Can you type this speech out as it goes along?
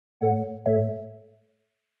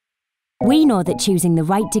We know that choosing the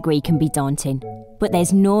right degree can be daunting, but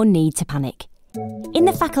there's no need to panic. In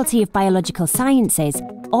the Faculty of Biological Sciences,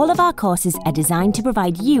 all of our courses are designed to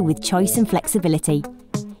provide you with choice and flexibility.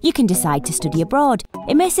 You can decide to study abroad,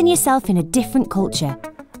 immersing yourself in a different culture,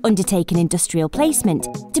 undertake an industrial placement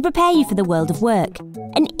to prepare you for the world of work,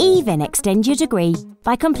 and even extend your degree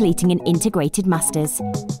by completing an integrated master's.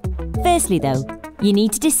 Firstly though, you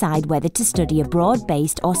need to decide whether to study a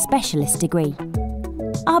broad-based or specialist degree.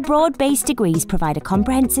 Our broad-based degrees provide a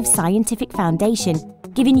comprehensive scientific foundation,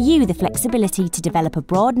 giving you the flexibility to develop a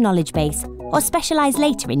broad knowledge base or specialise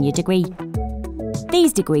later in your degree.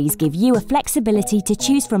 These degrees give you a flexibility to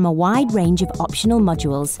choose from a wide range of optional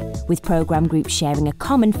modules, with programme groups sharing a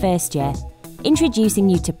common first year, introducing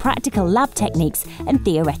you to practical lab techniques and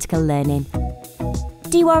theoretical learning.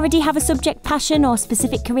 Do you already have a subject passion or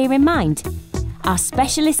specific career in mind? Our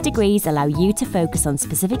specialist degrees allow you to focus on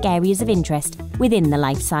specific areas of interest within the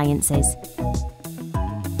life sciences.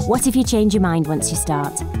 What if you change your mind once you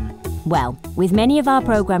start? Well, with many of our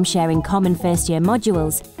programmes sharing common first-year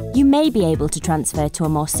modules, you may be able to transfer to a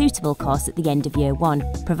more suitable course at the end of Year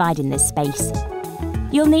 1, providing this space.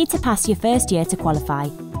 You'll need to pass your first year to qualify,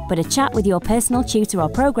 but a chat with your personal tutor or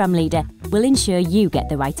programme leader will ensure you get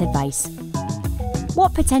the right advice.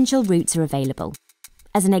 What potential routes are available?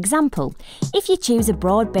 As an example, if you choose a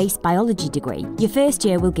broad-based biology degree, your first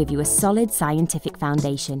year will give you a solid scientific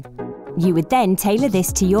foundation. You would then tailor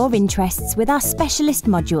this to your interests with our specialist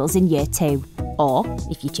modules in Year 2. Or,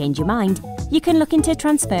 if you change your mind, you can look into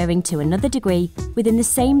transferring to another degree within the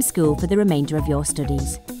same school for the remainder of your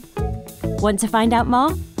studies. Want to find out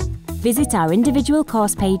more? Visit our individual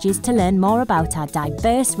course pages to learn more about our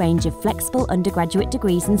diverse range of flexible undergraduate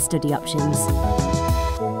degrees and study options.